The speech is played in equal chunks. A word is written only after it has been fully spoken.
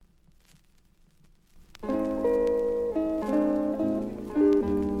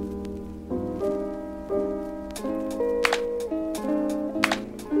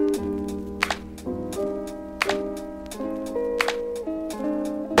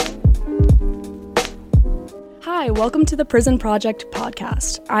Hi, welcome to the Prison Project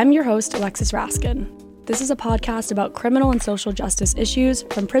podcast. I'm your host, Alexis Raskin. This is a podcast about criminal and social justice issues,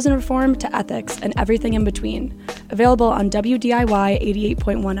 from prison reform to ethics and everything in between. Available on WDIY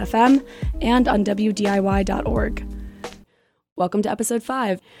 88.1 FM and on WDIY.org. Welcome to episode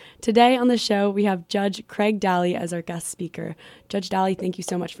 5. Today on the show, we have Judge Craig Daly as our guest speaker. Judge Daly, thank you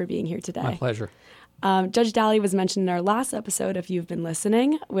so much for being here today. My pleasure. Judge Daly was mentioned in our last episode, if you've been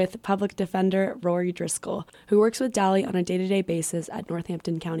listening, with public defender Rory Driscoll, who works with Daly on a day-to-day basis at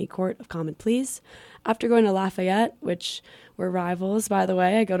Northampton County Court of Common Pleas. After going to Lafayette, which we're rivals, by the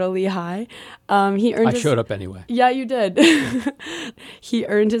way, I go to Lehigh. I showed up anyway. Yeah, you did. He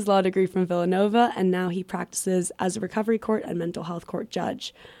earned his law degree from Villanova, and now he practices as a recovery court and mental health court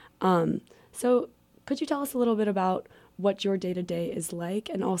judge. So could you tell us a little bit about what your day-to-day is like,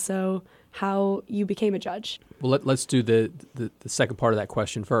 and also how you became a judge? Well, let's do the second part of that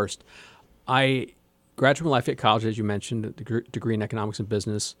question first. I graduated from Lafayette College, as you mentioned, a degree in economics and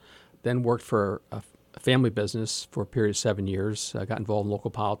business, then worked for a family business for a period of 7 years. I got involved in local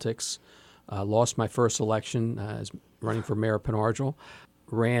politics, lost my first election as running for mayor of Penargil,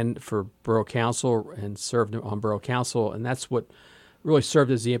 ran for borough council and served on borough council, and that's what really served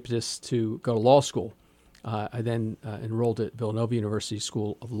as the impetus to go to law school. I then enrolled at Villanova University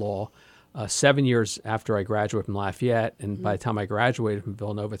School of Law 7 years after I graduated from Lafayette. And by the time I graduated from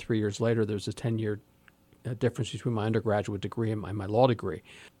Villanova 3 years later, there's a 10-year difference between my undergraduate degree and my law degree.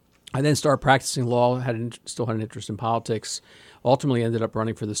 I then started practicing law, still had an interest in politics, ultimately ended up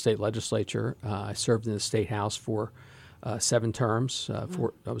running for the state legislature. I served in the state house for 7 terms.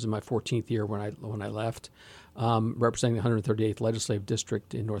 I was in my 14th year when I left. Representing the 138th Legislative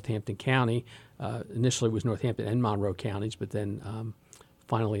District in Northampton County. Initially it was Northampton and Monroe counties, but then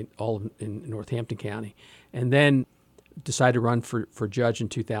finally all in Northampton County. And then decided to run for judge in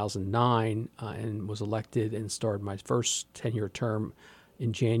 2009 and was elected and started my first 10-year term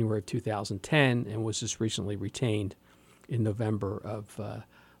in January of 2010 and was just recently retained in November of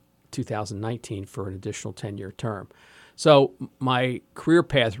 2019 for an additional 10-year term. So my career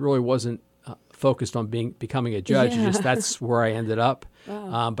path really wasn't focused on becoming a judge. Yeah. Just that's where I ended up.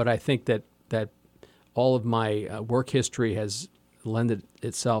 Wow. But I think that all of my work history has lended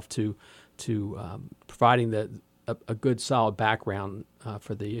itself to providing a good solid background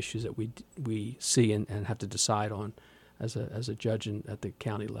for the issues that we see and have to decide on as a judge at the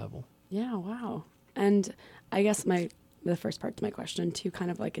county level. Yeah, wow. And I guess the first part to my question, too,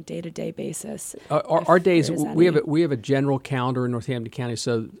 kind of like a day-to-day basis. Our days, we have a general calendar in Northampton County,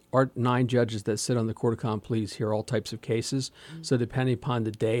 so our 9 judges that sit on the Court of Common Pleas hear all types of cases. Mm-hmm. So depending upon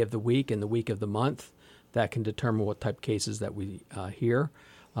the day of the week and the week of the month, that can determine what type of cases that we hear.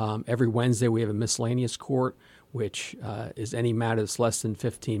 Every Wednesday we have a miscellaneous court, which is any matter that's less than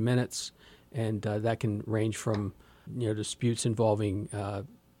 15 minutes, and that can range from disputes involving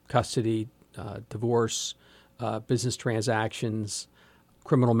custody, divorce, business transactions,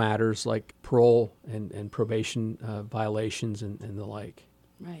 criminal matters like parole and probation violations and the like.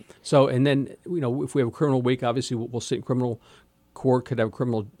 Right. So, and then, if we have a criminal week, obviously we'll sit in criminal court, could have a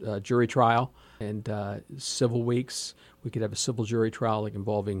criminal jury trial, and civil weeks, we could have a civil jury trial like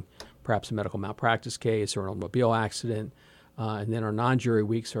involving perhaps a medical malpractice case or an automobile accident. And then our non-jury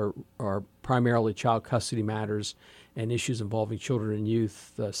weeks are primarily child custody matters and issues involving children and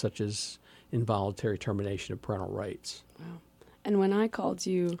youth, such as involuntary termination of parental rights. Wow. And when I called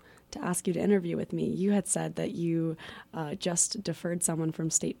you to ask you to interview with me, you had said that you just deferred someone from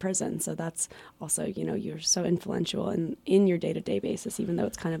state prison. So that's also, you're so influential in your day-to-day basis, even though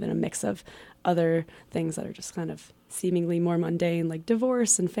it's kind of in a mix of other things that are just kind of seemingly more mundane, like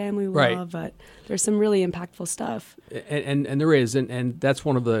divorce and family law, right. But there's some really impactful stuff. And there is, and that's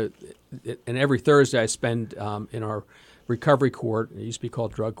one of and every Thursday I spend in our recovery court. It used to be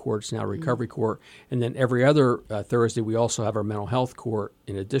called drug court. It's now recovery court. And then every other Thursday, we also have our mental health court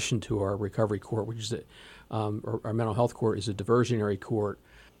in addition to our recovery court, which is our mental health court is a diversionary court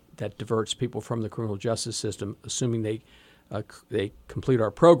that diverts people from the criminal justice system, assuming they complete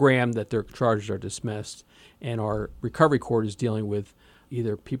our program, that their charges are dismissed. And our recovery court is dealing with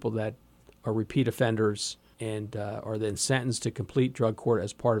either people that are repeat offenders and are then sentenced to complete drug court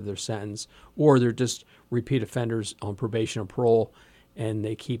as part of their sentence, or they're just repeat offenders on probation or parole, and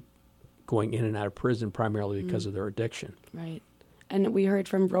they keep going in and out of prison primarily because of their addiction. Right. And we heard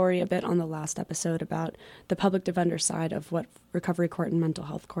from Rory a bit on the last episode about the public defender side of what recovery court and mental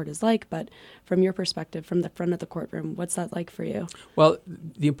health court is like. But from your perspective, from the front of the courtroom, what's that like for you? Well,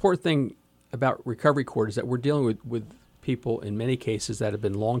 the important thing about recovery court is that we're dealing with people in many cases that have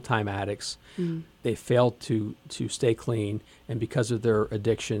been longtime addicts. They failed to stay clean, and because of their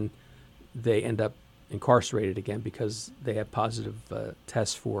addiction, they end up incarcerated again because they have positive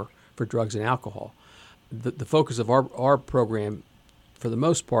tests for drugs and alcohol. The focus of our program, for the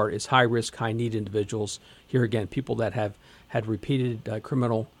most part, is high-risk, high-need individuals. Here again, people that have had repeated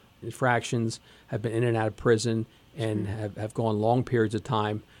criminal infractions, have been in and out of prison, and have gone long periods of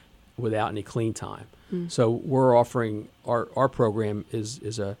time without any clean time. So we're offering our program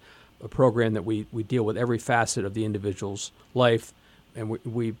is a program that we deal with every facet of the individual's life, and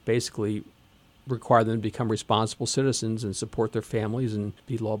we basically require them to become responsible citizens and support their families and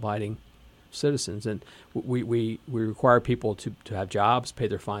be law-abiding citizens. And we require people to have jobs, pay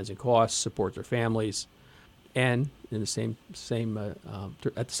their fines and costs, support their families, and in the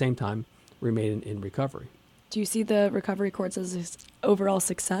at the same time remain in recovery. Do you see the recovery courts as an overall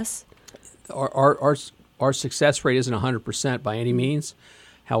success? Our success rate isn't 100% by any means.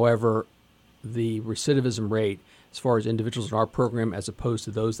 However, the recidivism rate, as far as individuals in our program, as opposed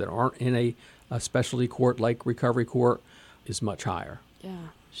to those that aren't in a specialty court like recovery court, is much higher. Yeah,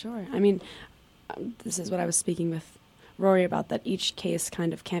 sure. I mean, this is what I was speaking with Rory about, that each case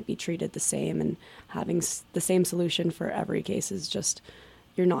kind of can't be treated the same, and having the same solution for every case is just,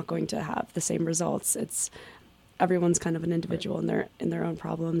 you're not going to have the same results. Everyone's kind of an individual in their own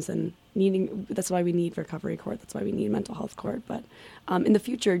problems, and that's why we need recovery court. That's why we need mental health court. But in the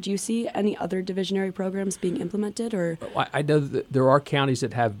future, do you see any other divisionary programs being implemented? Or I know that there are counties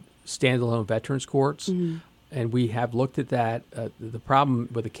that have standalone veterans courts, and we have looked at that. The problem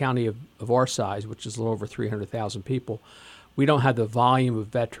with a county of our size, which is a little over 300,000 people, we don't have the volume of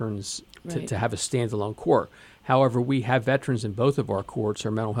veterans to have a standalone court. However, we have veterans in both of our courts,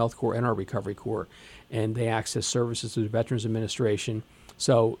 our mental health court and our recovery court, and they access services through the Veterans Administration.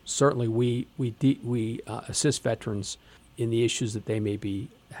 So certainly we assist veterans in the issues that they may be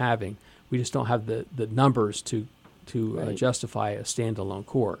having. We just don't have the numbers to justify a standalone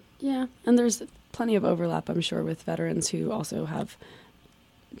court. Yeah, and there's plenty of overlap, I'm sure, with veterans who also have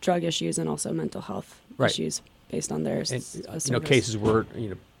drug issues and also mental health issues based on their cases where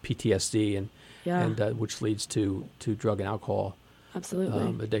PTSD and which leads to drug and alcohol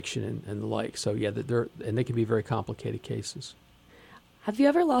addiction and the like. So they can be very complicated cases. Have you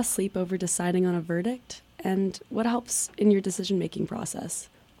ever lost sleep over deciding on a verdict? And what helps in your decision-making process?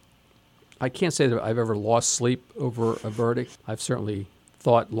 I can't say that I've ever lost sleep over a verdict. I've certainly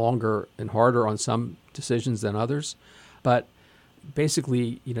thought longer and harder on some decisions than others. But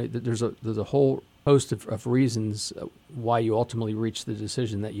basically, there's a whole host of reasons why you ultimately reach the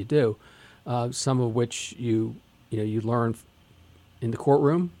decision that you do. Some of which you learn in the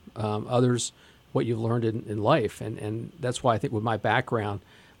courtroom, others what you've learned in life, and that's why I think with my background,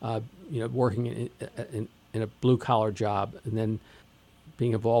 working in a blue collar job, and then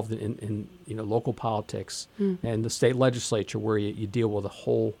being involved in local politics and the state legislature, where you deal with a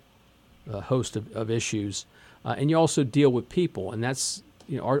whole host of issues, and you also deal with people, and that's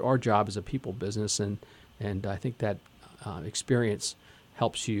our job is a people business, and I think that experience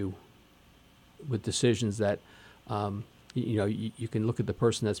helps you with decisions that you can look at the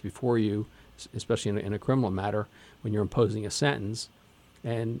person that's before you, especially in a criminal matter, when you're imposing a sentence,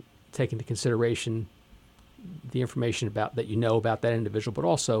 and take into consideration the information about that individual, but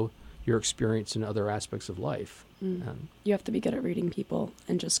also your experience in other aspects of life. You have to be good at reading people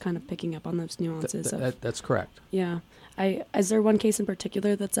and just kind of picking up on those nuances. That's correct. Yeah. Is there one case in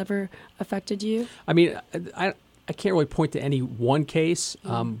particular that's ever affected you? I mean, I can't really point to any one case,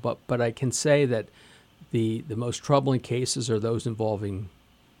 but I can say that the most troubling cases are those involving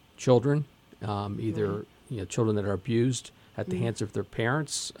children, either children that are abused at the hands of their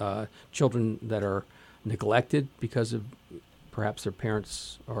parents, children that are neglected because of perhaps their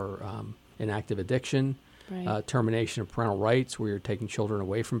parents are in active addiction, termination of parental rights where you're taking children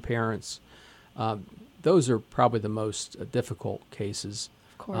away from parents. Those are probably the most difficult cases.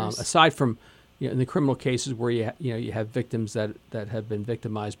 Of course. Aside from in the criminal cases where you have victims that have been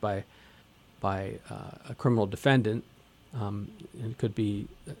victimized by a criminal defendant, and it could be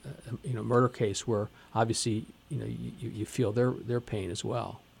a murder case where obviously you feel their pain as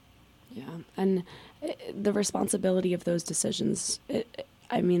well. Yeah, and the responsibility of those decisions,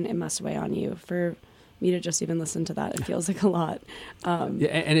 it must weigh on you. For me to just even listen to that, it feels like a lot. And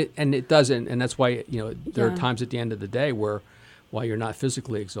it doesn't, and that's why there are times at the end of the day where, while you're not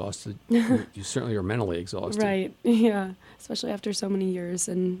physically exhausted, you certainly are mentally exhausted. Right. Yeah. Especially after so many years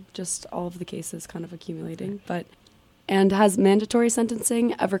and just all of the cases kind of accumulating. And has mandatory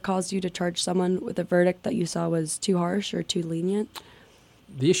sentencing ever caused you to charge someone with a verdict that you saw was too harsh or too lenient?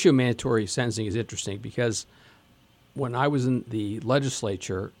 The issue of mandatory sentencing is interesting because when I was in the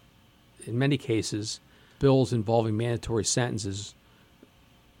legislature, in many cases, bills involving mandatory sentences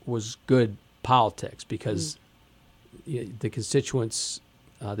was good politics because the constituents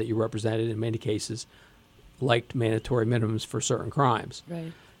that you represented in many cases liked mandatory minimums for certain crimes.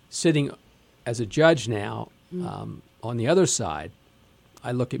 Right. Sitting as a judge now, on the other side,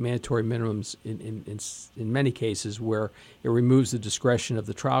 I look at mandatory minimums in many cases where it removes the discretion of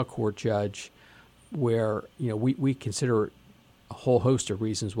the trial court judge, where we consider a whole host of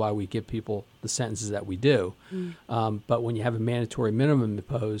reasons why we give people the sentences that we do. But when you have a mandatory minimum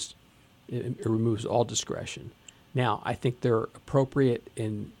imposed, it removes all discretion. Now, I think they're appropriate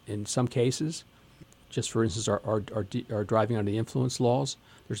in some cases. Just for instance, our driving under the influence laws,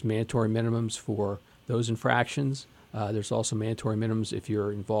 there's mandatory minimums for those infractions. There's also mandatory minimums if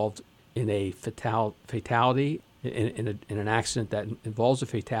you're involved in a fatality, in an accident that involves a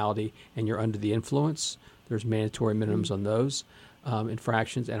fatality, and you're under the influence. There's mandatory minimums on those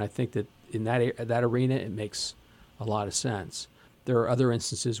infractions, and I think that in that arena, it makes a lot of sense. There are other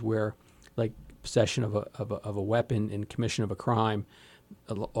instances where, like possession of a weapon and commission of a crime,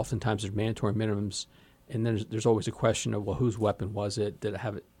 oftentimes there's mandatory minimums, and then there's always a question of, well, whose weapon was it? Did it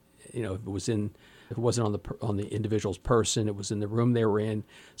have it? If it wasn't on the individual's person, it was in the room they were in.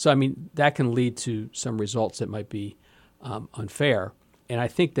 So, I mean, that can lead to some results that might be unfair. And I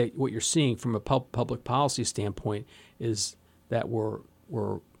think that what you're seeing from a public policy standpoint is that we're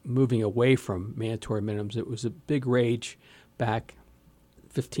moving away from mandatory minimums. It was a big rage back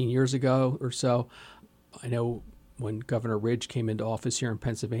 15 years ago or so. I know when Governor Ridge came into office here in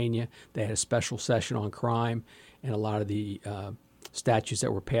Pennsylvania, they had a special session on crime, and a lot of the statutes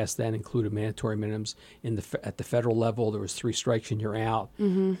that were passed then included mandatory minimums. At the federal level, there was 3 strikes and you're out,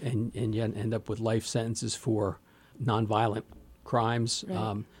 and you end up with life sentences for nonviolent crimes.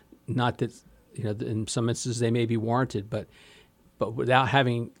 Right. Not that in some instances they may be warranted, but without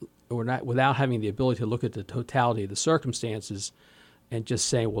having the ability to look at the totality of the circumstances and just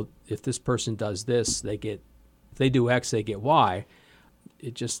saying, well, if this person does this, if they do X, they get Y.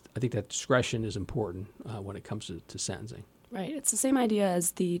 I think that discretion is important when it comes to sentencing. Right. It's the same idea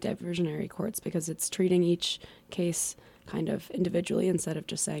as the diversionary courts because it's treating each case kind of individually instead of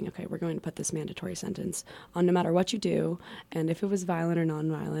just saying, okay, we're going to put this mandatory sentence on no matter what you do. And if it was violent or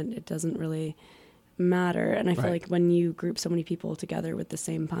nonviolent, it doesn't really matter. And I feel like when you group so many people together with the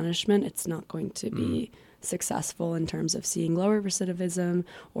same punishment, it's not going to be successful in terms of seeing lower recidivism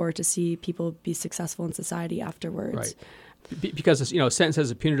or to see people be successful in society afterwards. Right. Because a sentence has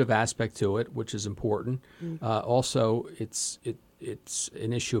a punitive aspect to it, which is important. Also, it's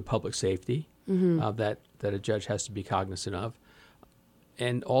an issue of public safety that a judge has to be cognizant of,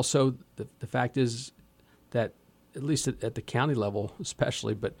 and also the fact is that at least at the county level,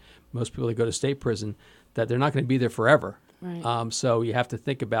 especially, but most people that go to state prison, that they're not going to be there forever. Right. So you have to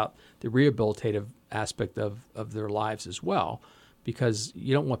think about the rehabilitative aspect of their lives as well, because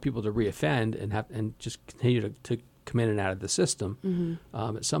you don't want people to reoffend and just continue to come in and out of the system.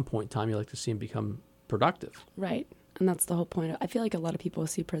 At some point in time, you like to see them become productive. Right. And that's the whole point. I feel like a lot of people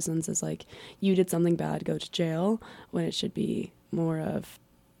see prisons as like, you did something bad, go to jail, when it should be more of,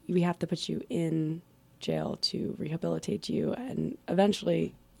 we have to put you in jail to rehabilitate you, and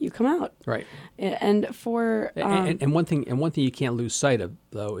eventually you come out. Right. And for and one thing you can't lose sight of,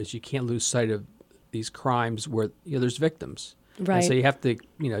 though, is you can't lose sight of these crimes where there's victims. Right. And so you have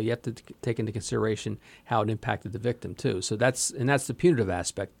to take into consideration how it impacted the victim too. So that's the punitive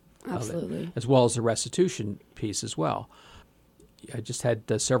aspect. Absolutely. Of it, as well as the restitution piece as well. I just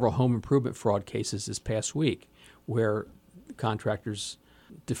had several home improvement fraud cases this past week where contractors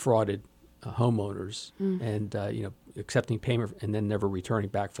defrauded homeowners and accepting payment and then never returning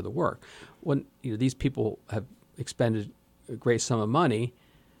back for the work. When these people have expended a great sum of money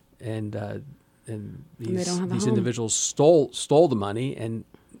and these individuals stole the money, and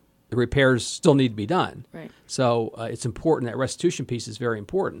the repairs still need to be done. Right. So it's important. That restitution piece is very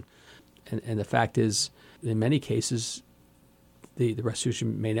important. And the fact is, in many cases, the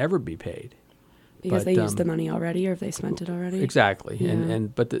restitution may never be paid. Because they used the money already, or if they spent it already? Exactly. Yeah.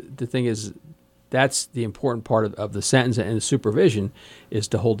 But the thing is, that's the important part of the sentence and the supervision is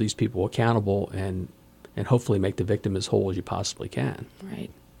to hold these people accountable and hopefully make the victim as whole as you possibly can.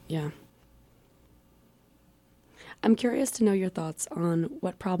 Right. Yeah. I'm curious to know your thoughts on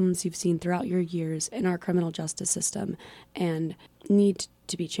what problems you've seen throughout your years in our criminal justice system and need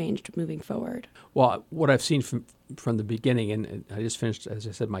to be changed moving forward. Well, what I've seen from the beginning, and I just finished, as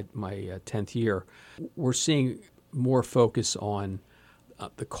I said, my 10th year, we're seeing more focus on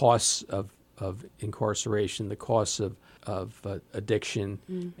the costs of incarceration, the costs of addiction,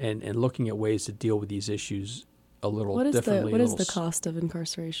 and looking at ways to deal with these issues a little What is differently. What is the cost of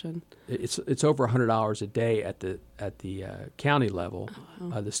incarceration? It's over $100 a day at the county level. Oh,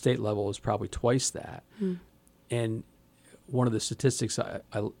 wow. The state level is probably twice that. And one of the statistics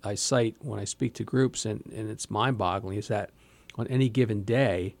I cite when I speak to groups, and it's mind-boggling, is that on any given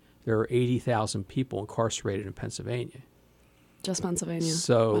day, there are 80,000 people incarcerated in Pennsylvania. Just Pennsylvania.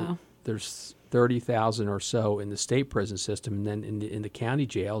 So wow. there's 30,000 or so in the state prison system, and then in the county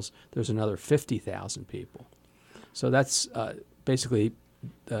jails, there's another 50,000 people. So that's basically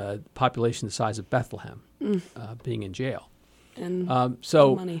the population the size of Bethlehem being in jail. And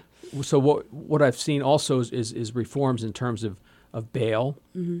so money. So what I've seen also is reforms in terms of bail.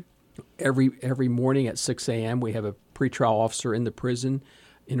 Every morning at 6 a.m. we have a pretrial officer in the prison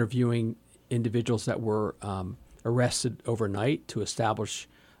interviewing individuals that were arrested overnight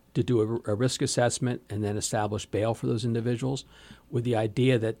to do a risk assessment and then establish bail for those individuals, with the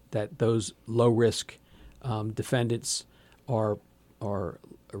idea that those low risk defendants are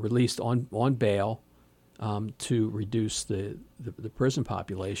released on bail to reduce the prison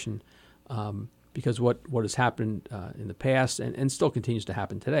population, because what has happened in the past and still continues to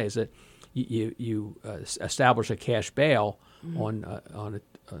happen today is that you establish a cash bail on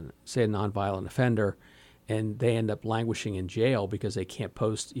say a nonviolent offender, and they end up languishing in jail because they can't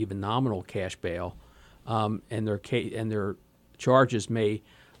post even nominal cash bail, and their charges may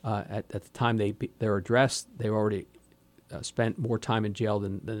at the time they're addressed, they've already spent more time in jail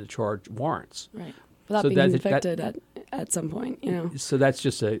than the charge warrants. Right. Without being convicted at some point, you know. So that's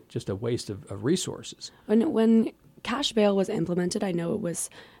just a waste of resources. When cash bail was implemented, I know it was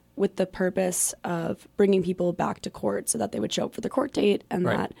with the purpose of bringing people back to court so that they would show up for the court date and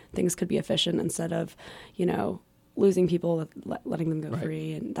right. that things could be efficient instead of, you know, losing people, letting them go right.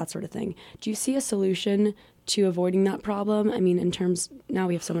 free and that sort of thing. Do you see a solution to avoiding that problem? I mean, in terms, now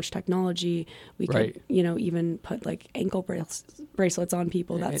we have so much technology, we right. could, you know, even put like ankle bracelets on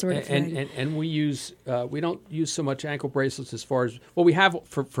people, that sort of thing. And we don't use so much ankle bracelets as far as, well, we have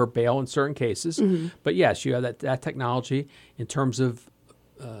for bail in certain cases, but yes, you have that technology in terms of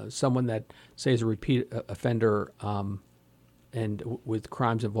someone that, say, is a repeat offender and with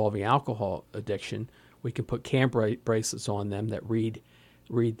crimes involving alcohol addiction, we can put cam bracelets on them that read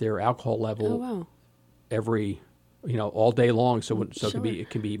their alcohol level. Oh, wow. Every, all day long, so Sure. it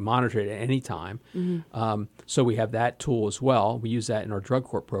can be monitored at any time. So we have that tool as well. We use that in our drug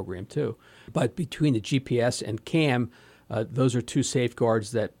court program too. But between the GPS and CAM, those are two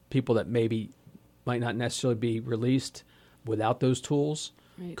safeguards that people that maybe might not necessarily be released without those tools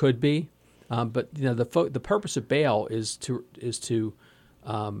right. could be. But the purpose of bail is to to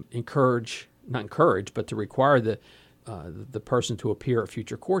require the person to appear at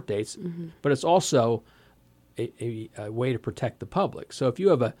future court dates. But it's also a way to protect the public. So if you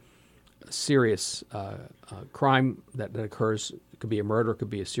have a serious crime that occurs, it could be a murder, it could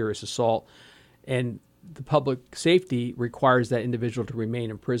be a serious assault, and the public safety requires that individual to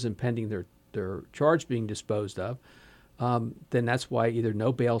remain in prison pending their charge being disposed of, then that's why either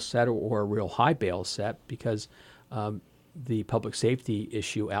no bail set or a real high bail set, because the public safety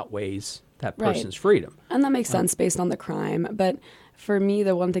issue outweighs that person's right. freedom. And that makes sense based on the crime. But for me,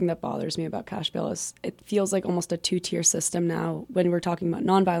 the one thing that bothers me about cash bail is it feels like almost a two-tier system now when we're talking about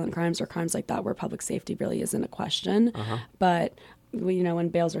nonviolent crimes or crimes like that where public safety really isn't a question. But, when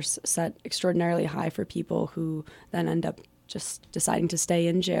bails are set extraordinarily high for people who then end up just deciding to stay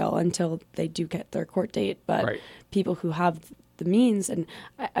in jail until they do get their court date. But right. people who have the means, and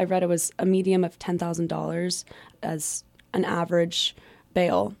I read it was a medium of $10,000 as an average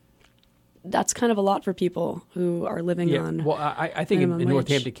bail. That's kind of a lot for people who are living on. Well, I think in wage.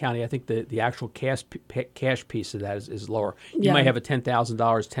 Northampton County, I think the actual cash piece of that is lower. You Yeah. might have a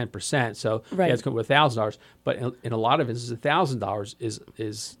 $10,000, 10%, so right. it's going with $1,000. But in a lot of instances, $1,000 is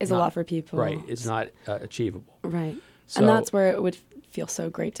a not, lot for people. Right, it's not achievable. Right, So, and that's where it would feel so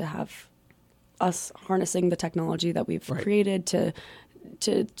great to have us harnessing the technology that we've right. created to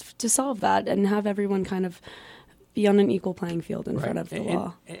solve that and have everyone kind of be on an equal playing field in front of the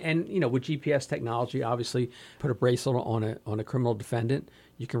law. And with GPS technology, obviously, put a bracelet on a criminal defendant,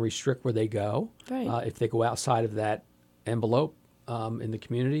 you can restrict where they go. Right. If they go outside of that envelope in the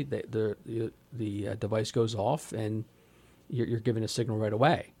community, the device goes off and you're given a signal right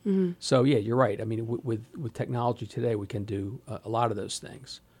away. So yeah, you're right. I mean, with technology today, we can do a lot of those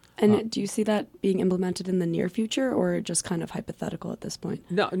things. And do you see that being implemented in the near future, or just kind of hypothetical at this point?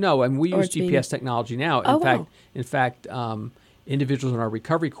 No. And we use GPS technology now. In fact, individuals in our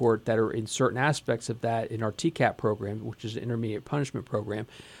recovery court that are in certain aspects of that in our TCAP program, which is an intermediate punishment program,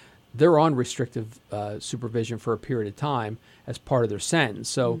 they're on restrictive supervision for a period of time as part of their sentence.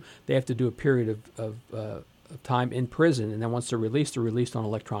 So they have to do a period of time in prison, and then once they're released on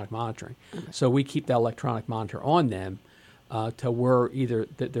electronic monitoring. Okay. So we keep that electronic monitor on them till we're either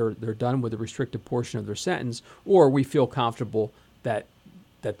that they're done with a restricted portion of their sentence, or we feel comfortable that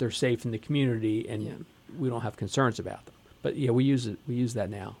they're safe in the community and we don't have concerns about them. But yeah, we use that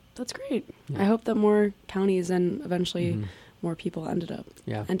now. That's great. Yeah. I hope that more counties and eventually more people end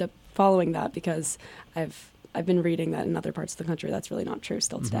up following that, because I've been reading that in other parts of the country that's really not true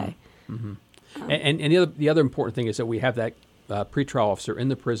still today. Mm-hmm. And the other important thing is that we have that pretrial officer in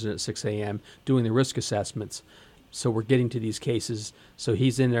the prison at 6 a.m. doing the risk assessments. So we're getting to these cases. So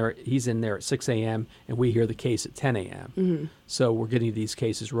he's in there at 6 a.m. and we hear the case at 10 a.m. Mm-hmm. So we're getting these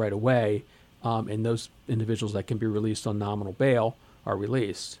cases right away, and those individuals that can be released on nominal bail are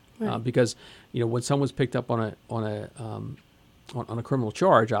released. Right. Because when someone's picked up on a criminal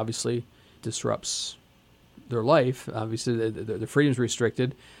charge, obviously disrupts their life. Obviously, their freedom's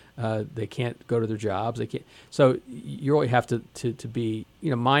restricted. They can't go to their jobs. They can't. So you really have to be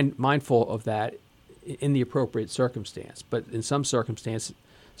mindful of that in the appropriate circumstance. But in some circumstances,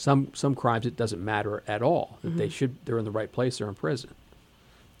 some crimes, it doesn't matter at all. Mm-hmm. They're in the right place. They're in prison.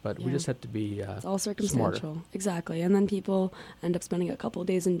 But we just have to be it's all circumstantial. Smarter. Exactly. And then people end up spending a couple of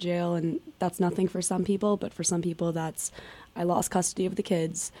days in jail, and that's nothing for some people. But for some people, that's, I lost custody of the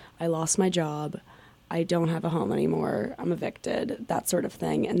kids. I lost my job. I don't have a home anymore. I'm evicted, that sort of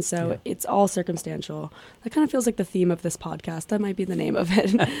thing. And so it's all circumstantial. That kind of feels like the theme of this podcast. That might be the name of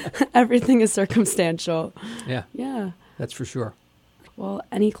it. Everything is circumstantial. Yeah. Yeah. That's for sure. Well,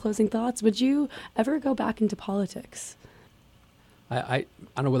 any closing thoughts? Would you ever go back into politics? I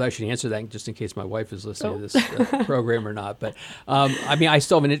don't know whether I should answer that just in case my wife is listening to this program or not. But, I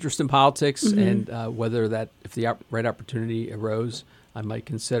still have an interest in politics, and whether if the right opportunity arose, I might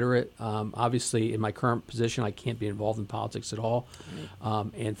consider it. Obviously, in my current position, I can't be involved in politics at all.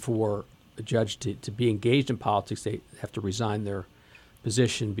 And for a judge to be engaged in politics, they have to resign their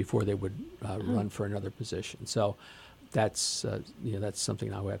position before they would run for another position. So that's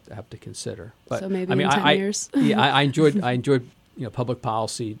something I would have to consider. But so maybe in 10 years. I enjoyed public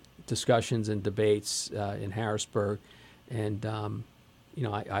policy discussions and debates in Harrisburg, and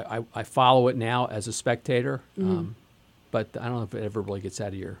I follow it now as a spectator. But I don't know if it ever really gets out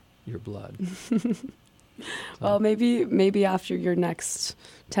of your blood. Well, maybe after your next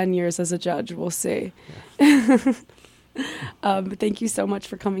 10 years as a judge, we'll see. Yeah. Thank you so much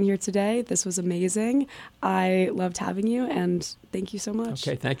for coming here today. This was amazing. I loved having you, and thank you so much.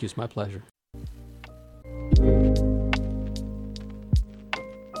 Okay, thank you. It's my pleasure.